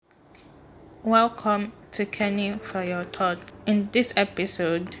Welcome to Kenny for Your Thoughts. In this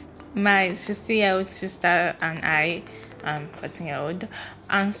episode, my 60-year-old sister and I, 14-year-old,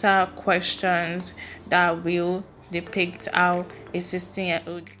 answer questions that will depict how a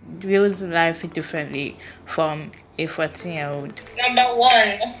 16-year-old views life differently from a 14-year-old. Number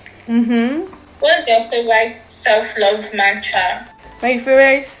one. What's your favorite self-love mantra? My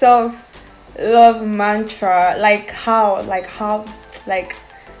favorite self-love mantra, like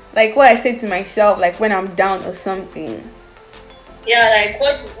what I say to myself, like when I'm down or something. Yeah, like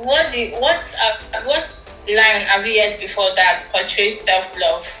what line have you heard before that portrayed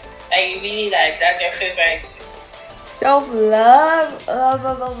self-love that you really like? That's your favorite. Self-love,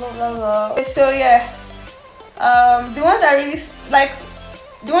 love. So yeah, the one that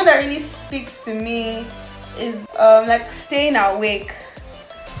really speaks to me is like staying awake.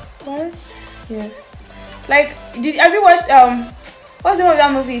 What? Yeah. Like, have you watched what's the name of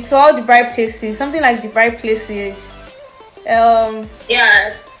that movie? To All the Bright Places, something like The Bright Places.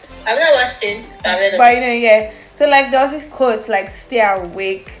 Yeah, I've not watched it, but yeah. So like there was this quote like "stay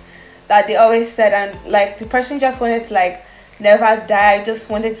awake" that they always said, and like the person just wanted to like never die,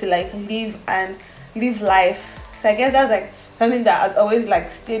 just wanted to like live life. So I guess that's like something that has always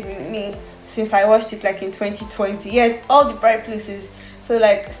like stayed with me since I watched it like in 2020. Yes, All the Bright Places. So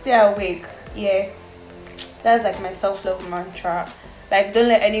like stay awake. Yeah, that's like my self-love mantra. Like don't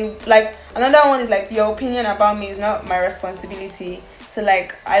let any, like another one is like your opinion about me is not my responsibility. So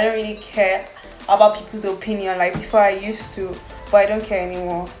like I don't really care about people's opinion like before I used to, but I don't care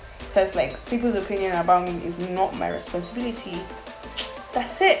anymore because like people's opinion about me is not my responsibility.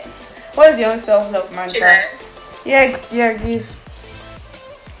 That's it. What is your own self-love mantra? Yeah, give.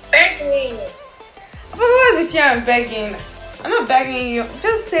 Beg me. But what is with you and begging? I'm not begging you.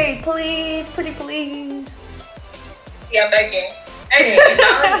 Just say please, pretty please. Yeah, begging. Anyway,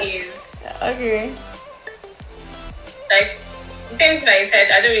 that one is okay. Like same thing that you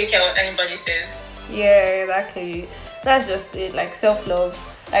said. I don't really care what anybody says. Yeah, exactly. That's just it. Like self-love.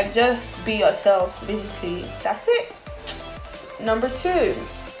 Like just be yourself. Basically, that's it. Number 2.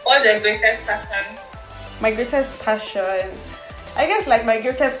 What's the greatest passion? My greatest passion. I guess like my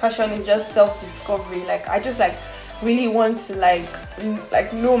greatest passion is just self-discovery. Like I just like really want to like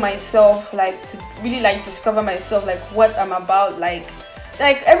know myself, like to really like discover myself, like what I'm about, like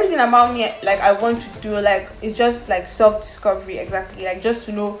everything about me, like I want to do, like it's just like self-discovery. Exactly, like just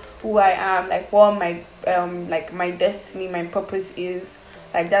to know who I am, like what my like my destiny, my purpose is.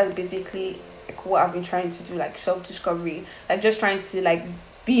 Like that's basically like what I've been trying to do, like self-discovery, like just trying to like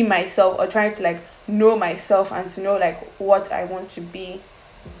be myself, or trying to like know myself and to know like what I want to be,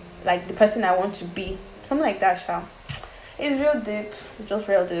 like the person I want to be, something like that. It's real deep. It's just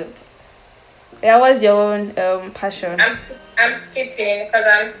real deep. Yeah, what's your own passion? I'm skipping because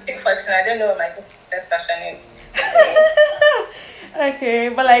I'm still 14. I don't know what my greatest passion is. Okay,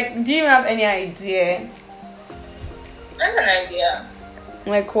 but like, do you have any idea? I have an idea.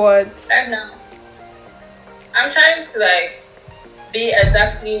 Like what? Right now, I'm trying to like be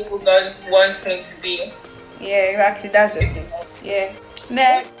exactly who God wants me to be. Yeah, exactly. That's just it. Yeah.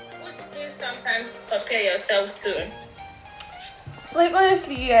 Next. What do you sometimes compare yourself to? Like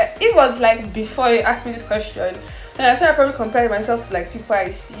honestly, yeah, it was like before you asked me this question, and I said I probably compared myself to like people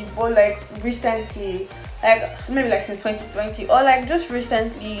I see, but like recently, like maybe like since 2020, or like just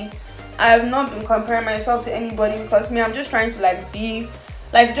recently, I have not been comparing myself to anybody, because me, I'm just trying to like be,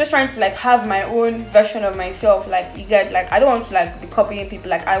 like just trying to like have my own version of myself. Like you get, like I don't want to like be copying people.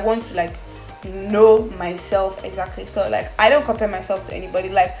 Like I want to like know myself exactly. So like I don't compare myself to anybody.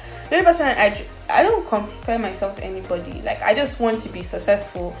 Like the only person I don't compare myself to anybody. Like I just want to be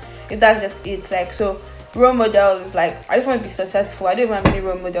successful, if that's just it. Like so role model is like I just want to be successful. I don't even have any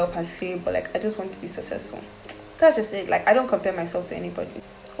role model per se, but like I just want to be successful. That's just it. Like I don't compare myself to anybody.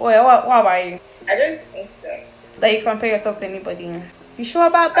 What about you? I don't think so. That you compare yourself to anybody? You sure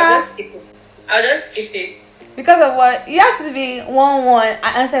about that? I'll just skip it. Because of what? It has to be 1-1.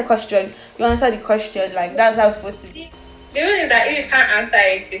 I answer a question. You answer the question. Like that's how it's supposed to be. The reason is that if you can't answer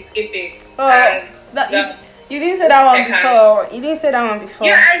it, you skip it. Oh, you didn't say that one before. You didn't say that one before.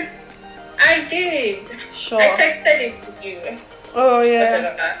 Yeah, I did. Sure. I texted it to you. Oh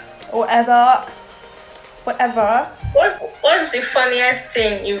yeah. Whatever. What's the funniest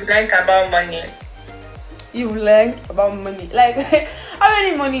thing you've learned about money? You've learned about money. Like how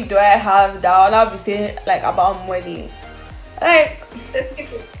many money do I have that I'll be saying like about money? Like Let's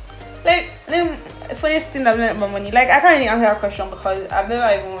skip it. Like the funniest thing I've learned about money. Like I can't really answer that question because I've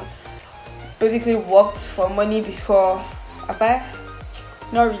never even basically worked for money before. Have I?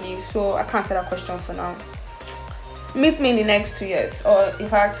 Not really. So I can't answer that question for now. Meet me in the next 2 years, or in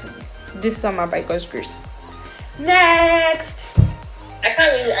fact this summer by God's grace. Next. I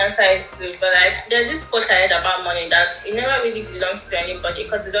can't really answer it too, but like there's this quote I heard about money that it never really belongs to anybody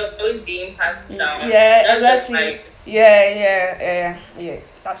because it's always being passed down. Yeah, that's exactly. just like Yeah.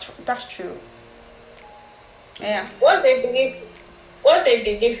 That's true. Yeah. what's a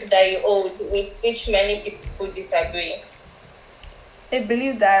belief that you hold with which many people disagree? A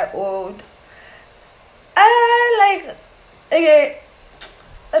belief that I hold. I like. Okay.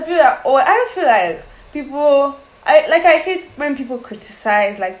 I feel like. Oh, I feel like people. I hate when people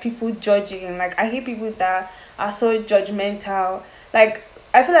criticize, like people judging. Like I hate people that are so judgmental. Like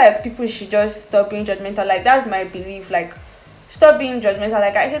I feel like people should just stop being judgmental. Like that's my belief. Like stop being judgmental.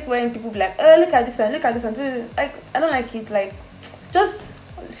 Like I hate when people be like, oh look at this one, look at this one. Like I don't like it. Like just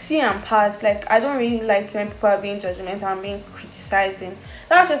see and pass. Like I don't really like when people are being judgmental and being criticizing.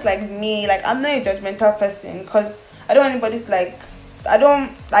 That's just like me. Like I'm not a judgmental person because I don't want anybody to like. I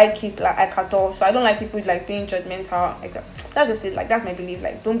don't like it like at all. So I don't like people like being judgmental like that. That's just it. Like that's my belief.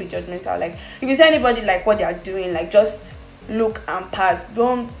 Like don't be judgmental. Like you can say anybody like what they are doing. Like just look and pass.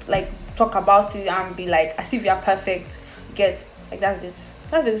 Don't like talk about it and be like as if you are perfect. Get like that's it.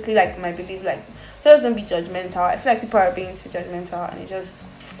 That's basically like my belief. Like just don't be judgmental. I feel like people are being too judgmental and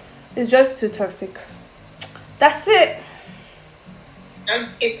it's just too toxic. That's it. I'm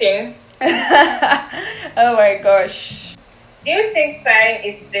skipping. Oh my gosh. Do you think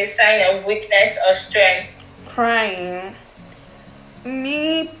crying is the sign of weakness or strength? Crying.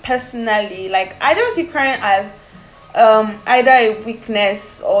 Me personally, like I don't see crying as either a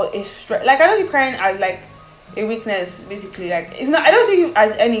weakness or a strength. Like I don't see crying as like a weakness basically. Like it's not I don't see it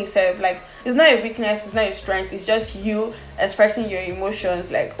as any self. Like it's not a weakness, it's not a strength, it's just you expressing your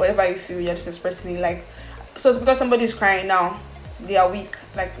emotions, like whatever you feel, you're just expressing it. Like so it's because somebody's crying now, they are weak.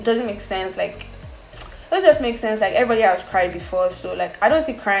 Like it doesn't make sense. Like it just makes sense. Like everybody has cried before, so like I don't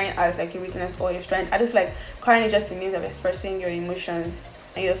see crying as like a weakness or a strength. I just like crying is just a means of expressing your emotions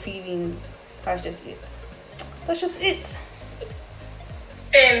and your feelings. That's just it. That's just it.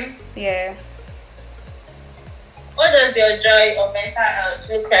 Same. Yeah. What does your joy or mental health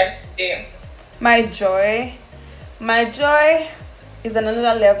look like today? My joy is on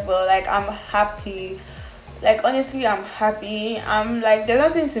another level. Like I'm happy. Like honestly, I'm happy. I'm like there's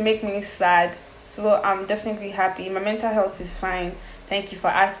nothing to make me sad. So I'm definitely happy. My mental health is fine. Thank you for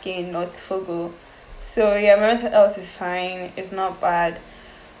asking, Nurse Fogo. So yeah, my mental health is fine. It's not bad.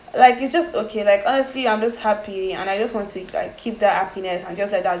 Like it's just okay. Like honestly, I'm just happy, and I just want to like keep that happiness and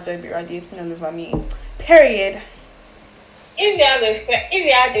just let that joy be radiating all over me. Period. If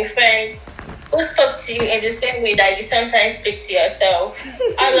you have a friend who spoke to you in the same way that you sometimes speak to yourself,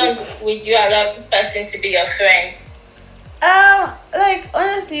 how long would you allow the person to be your friend? Like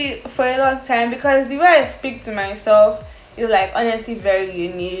honestly, for a long time because the way I speak to myself is like honestly very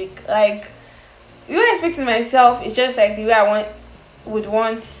unique. Like the way I speak to myself is just like the way I would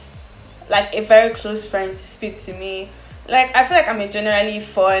want like a very close friend to speak to me. Like I feel like I'm a generally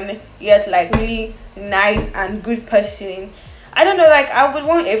fun yet like really nice and good person. I don't know, like I would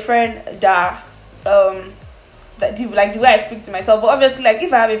want a friend that like the way I speak to myself. But obviously like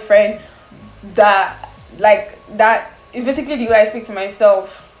if I have a friend that like that is basically the way I speak to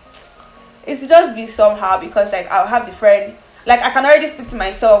myself, it's just be somehow because like I'll have the friend like I can already speak to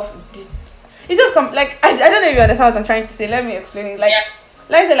myself. It just like I don't know if you understand what I'm trying to say. Let me explain it. Like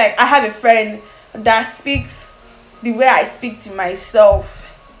let's say like I have a friend that speaks the way I speak to myself,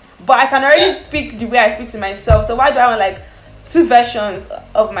 but I can already speak the way I speak to myself. So why do I want like two versions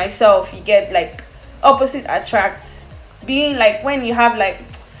of myself? You get like opposite attracts. Being like when you have like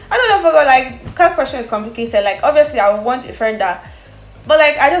I don't know if I got like that question is complicated. Like obviously I would want a friend that, but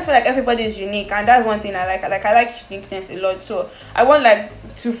like I just feel like everybody is unique and that's one thing I like. Like I like uniqueness a lot. So I want like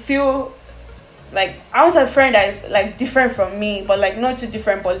to feel like I want a friend that is like different from me, but like not too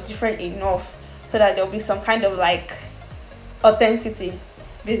different, but different enough so that there'll be some kind of like authenticity,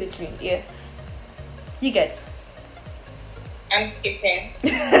 basically. Yeah, you get. I'm skipping.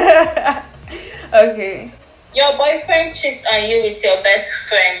 Okay. Your boyfriend cheats on you with your best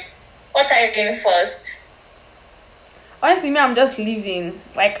friend. What are you doing first? Honestly, me, I'm just leaving.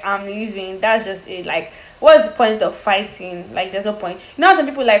 Like, I'm leaving. That's just it. Like, what's the point of fighting? Like, there's no point. You know how some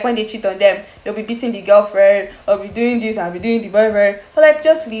people, like, when they cheat on them, they'll be beating the girlfriend, or be doing this, and be doing the boyfriend. But, like,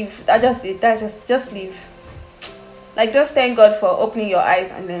 just leave. That's just it. That's just leave. Like, just thank God for opening your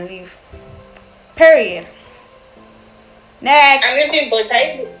eyes and then leave. Period. Next. I'm leaving both.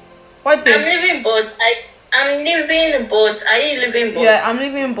 What's it? I'm leaving both. I'm leaving both. Are you leaving both? Yeah, I'm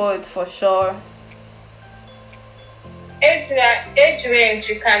leaving both for sure. Age range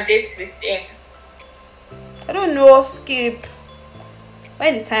you can date with him. I don't know. Skip.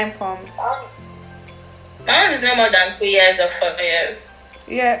 when the time comes. My own is no more than 3 years or 4 years.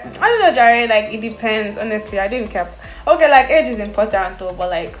 Yeah, I don't know, Jerry. Like, it depends. Honestly, I didn't care. Okay, like, age is important though, but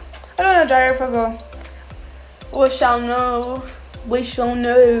like, I don't know, Jerry. For we shall know. We shall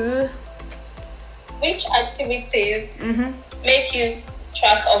know. Which activities make you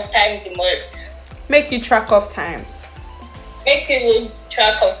track of time the most? Make you track of time. Make you lose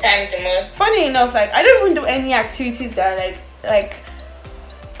track of time the most. Funny enough, like, I don't even do any activities that like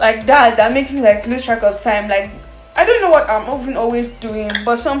that makes me like lose track of time. Like, I don't know what I'm even always doing,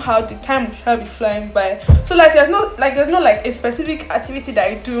 but somehow the time shall be flying by. So like there's no like a specific activity that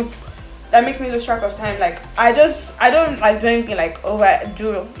I do that makes me lose track of time. Like, I don't like do anything like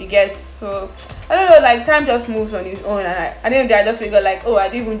overdo, you get. So I don't know, like time just moves on its own, and at the end of the day I just figure like, oh, I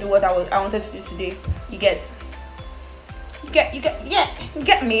didn't even do what I wanted to do today. You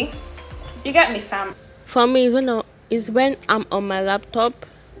get me, fam. For me, is when I'm on my laptop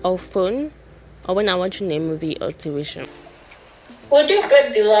or phone, or when I'm watching a movie or TV show. Would you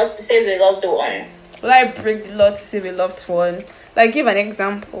break the law to save a loved one? Will I break the law to save a loved one? Like, give an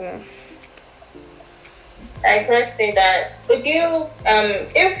example. Like, let's say that, would you,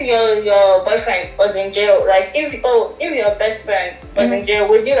 if your boyfriend was in jail, like, if your best friend was in jail,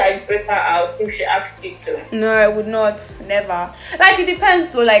 would you, like, break her out if she asked you to? No, I would not. Never. Like, it depends.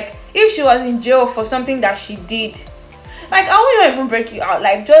 So, like, if she was in jail for something that she did, like, I wouldn't even break you out.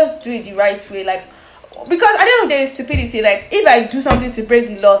 Like, just do it the right way. Like, because at the end of the day, it's stupidity. Like, if I do something to break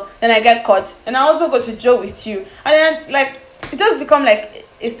the law, then I get caught, and I also go to jail with you, and then, like, it just become, like,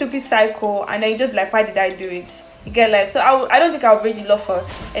 a stupid cycle, and then you just like, why did I do it? You get, like, so I don't think I'll break the law for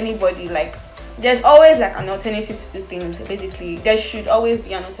anybody. Like, there's always like an alternative to do things. Basically, there should always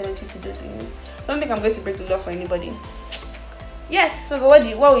be an alternative to do things. I don't think I'm going to break the law for anybody. Yes. So what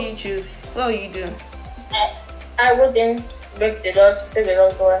will you choose? What will you do? I wouldn't break the law to save a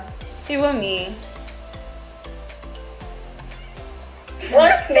loved one. Even me.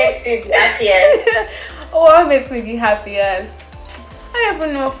 What makes you the happiest? What makes me the happiest? I don't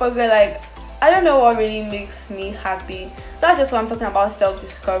even know, forget. Like, I don't know what really makes me happy. That's just what I'm talking about,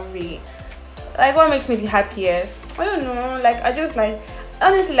 self-discovery. Like, what makes me the happiest? I don't know. Like, I just like,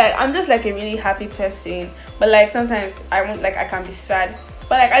 honestly, like, I'm just like a really happy person. But like sometimes I can be sad.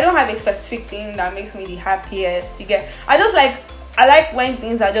 But like, I don't have a specific thing that makes me the happiest. You get? I like when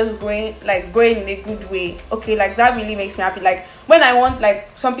things are just going in a good way. Okay, like that really makes me happy. Like when I want like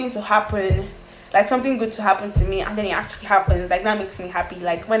something to happen, like something good to happen to me, and then it actually happens, like that makes me happy.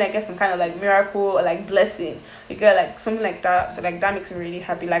 Like when I get some kind of like miracle or like blessing, you get like something like that. So like that makes me really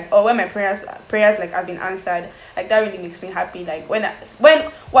happy. Like, or when my prayers like have been answered, like that really makes me happy. Like when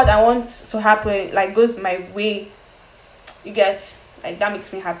what I want to happen like goes my way, you get, like that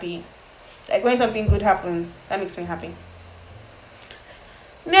makes me happy. Like when something good happens, that makes me happy.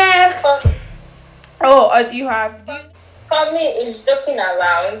 Next. You have. For me, it's joking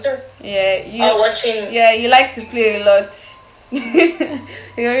around. Yeah, or watching. Yeah, you like to play a lot.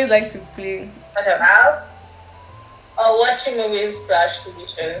 You always like to play. Whatever. Or watching movies / TV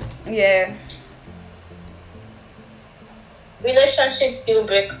shows. Yeah. Relationship deal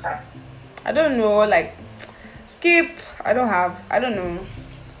breaker. I don't know. Like, skip. I don't know.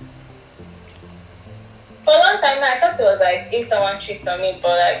 For a long time, I thought it was like if someone cheats on me,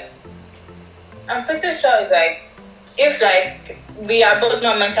 but like I'm pretty sure it's like if like we are both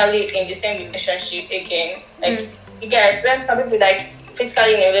not mentally in the same relationship again, like you get when some people like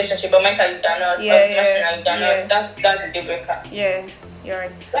physically in a relationship but mentally they're not, or emotionally they're not, that's the deal breaker. Yeah, you're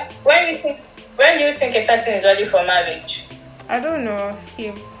right. Like, when do you think a person is ready for marriage? I don't know,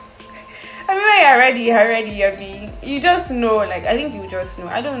 skip. I mean, when you're ready, you just know. Like, I think you just know.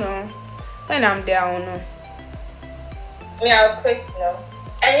 I don't know. When I'm there, I don't know. Yeah, quick,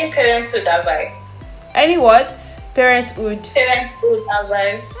 any parenthood advice? Any what? Parenthood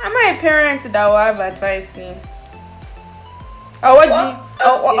advice. Am I a parent that will have advice me? Or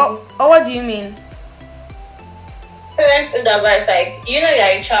what do you mean? Parenthood advice, like you're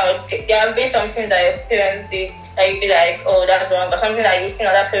a child. There have been some things that your parents did that you'd be like, oh, that's wrong, or something that you've seen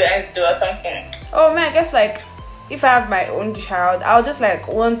other parents do or something. Oh man, I guess like if I have my own child, I'll just like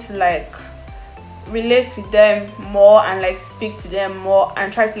want to like relate with them more and like speak to them more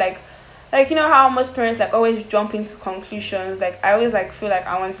and try to like you know how most parents like always jump into conclusions. Like I always like feel like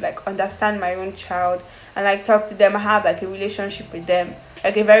I want to like understand my own child and like talk to them, have like a relationship with them,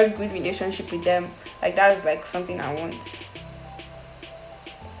 like a very good relationship with them. Like that is like something I want.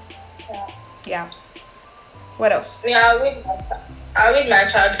 Yeah. What else? Yeah, I'll read my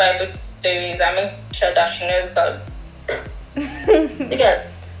child Bible stories. I make sure that she knows God.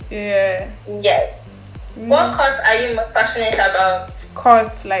 Yeah. What course are you most passionate about?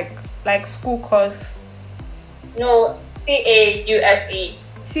 Course like school course. No, CAUSE.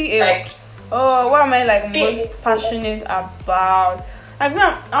 CA. Like, oh, what am I like CA. most passionate about? Like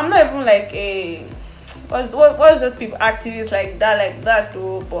I'm not even like a what's those people activists like that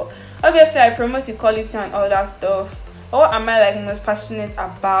though. But obviously I promote equality and all that stuff. But what am I like most passionate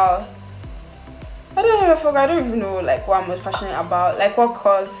about? I don't know. I don't even know like what I'm most passionate about. Like what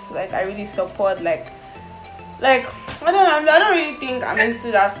cause like I really support like I don't really think I'm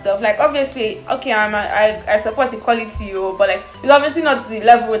into that stuff. Like obviously, okay, I support equality, but like it's obviously not to the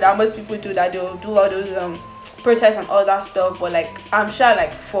level that most people do, that they'll do all those protests and all that stuff. But like I'm sure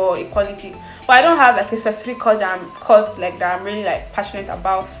like for equality, but I don't have like a specific cause like that I'm really like passionate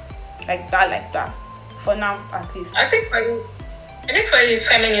about like that for now at least. I think for you is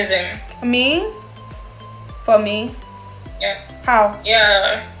feminism. For me, Yeah. how?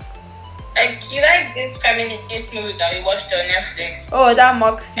 Yeah. Like, you like this feminist movie that we watched on Netflix? Oh, that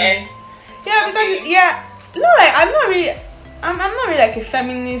Moxie. And Yeah, because like I'm not really like a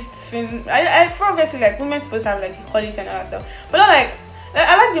feminist film. I for obviously like women supposed to have like equality and all that stuff, but not like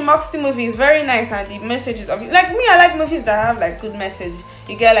I like the Moxie movie. It's very nice and the messages of it. Like me, I like movies that have like good message.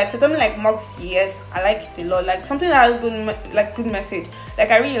 You get like something like Moxie. Yes, I like it a lot. Like something that has good message. Like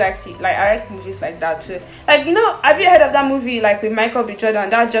I really liked it. Like I like movies like that too. Like have you heard of that movie like with Michael B. Jordan?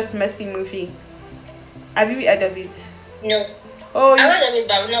 That Just Mercy movie. Have you heard of it? no. Oh, I watched it,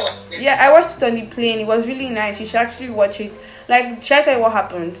 but I've not watched it. yeah, I watched it on the plane. It was really nice. You should actually watch it. Like, should I tell you what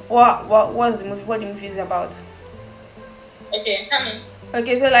happened? What was the movie? What the movie is about? Okay, tell me.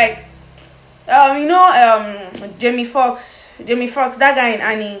 Okay, so like, Jamie Foxx, that guy in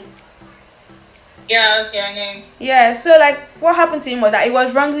Annie. Yeah, okay, I know. Yeah, so like, what happened to him was that he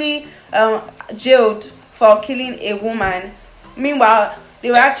was wrongly jailed for killing a woman. Meanwhile, they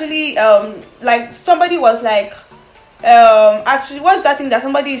were actually like somebody was like. Actually, what's that thing that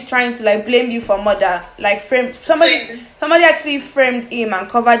somebody is trying to like blame you for murder, like somebody actually framed him and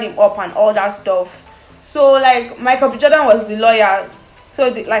covered him up and all that stuff. So like Michael B. Jordan was the lawyer, so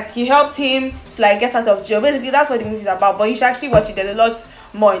like he helped him to like get out of jail. Basically that's what the movie is about, but you should actually watch it. There's a lot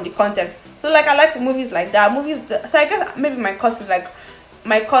more in the context. So like I like movies like that, so I guess maybe my course is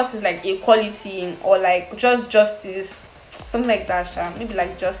like equality or like just justice, something like that. Maybe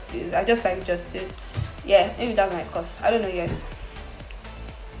like justice. I just like justice. Yeah, maybe that's my course. I don't know yet.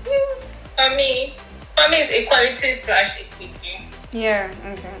 For me it's equality/equity. Yeah,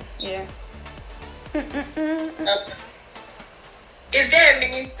 okay, yeah. Is there a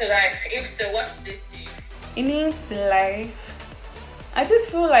meaning to life? If so, what is it to you? It means life. I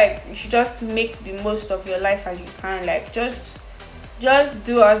just feel like you should just make the most of your life as you can. Like just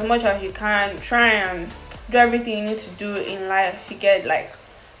do as much as you can. Try and do everything you need to do in life. You get like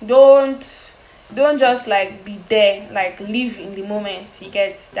don't just like be there, like live in the moment. You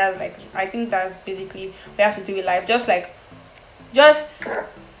get that's like I think that's basically what you have to do with life. Just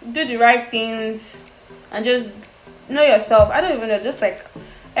do the right things and just know yourself. I don't even know, just like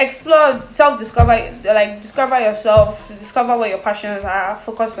explore, discover yourself, discover what your passions are,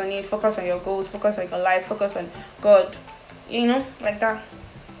 focus on it, focus on your goals, focus on your life, focus on God. Like that.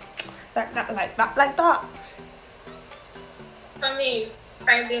 Like that. For me, it's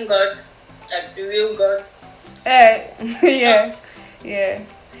finding God, like the real God. Yeah.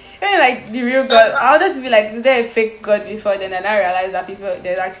 Like the real God. I wanted to be like, is there a fake God before then? And I realized that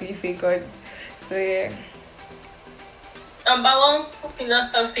there's actually fake God. So yeah. Number one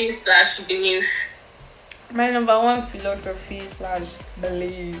philosophy/belief. My number one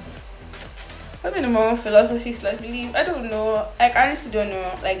philosophy/belief. What's my number one philosophy/belief? I don't know. Like I honestly don't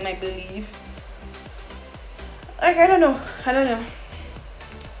know. Like my belief. Like I don't know.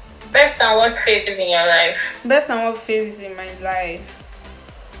 Best and worst phase in your life. Best and worst phase in my life.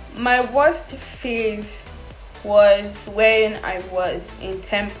 My worst phase was when I was in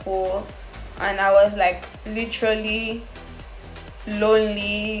Temple and I was like literally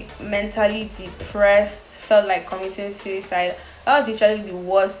lonely, mentally depressed, felt like committing suicide. That was literally the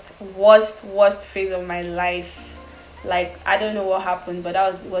worst phase of my life. Like I don't know what happened, but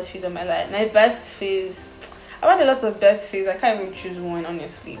that was the worst phase of my life. My best phase, I've had a lot of best phase. I can't even choose one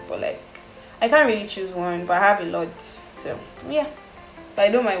honestly, but like I can't really choose one, but I have a lot. So yeah. But I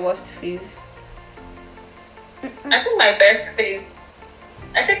know my worst phase. I think my best phase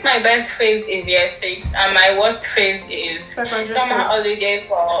is year 6, and my worst phase is summer holiday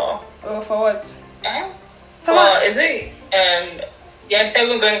for. Oh, for what? Is it year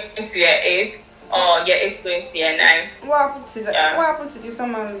 7 going to year 8 or year 8 going to year 9? What happened to that? Yeah. What happened to the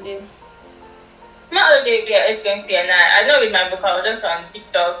summer holiday? Summer holiday year 8 going to year 9. I know with my book I was just on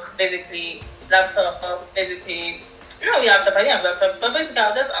TikTok basically laptop, basically. No, laptop, I didn't have laptop, but basically I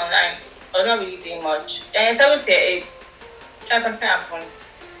was just online. I was not really doing much. Then in 7th year 8, something happened.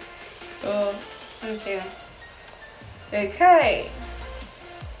 Oh, okay. Okay.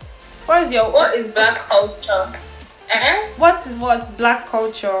 What is black culture? What is black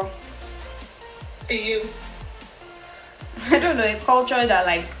culture? To you? I don't know, a culture that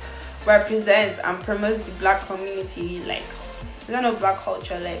like represents and promotes the black community, like I don't know, black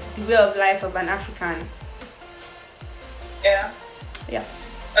culture, like the way of life of an African. Yeah. Yeah.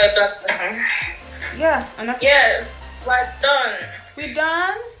 Or a black person. Yeah, an African. Yeah, we're done. We're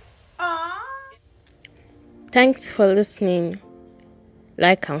done? Aww. Thanks for listening.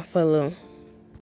 Like and follow.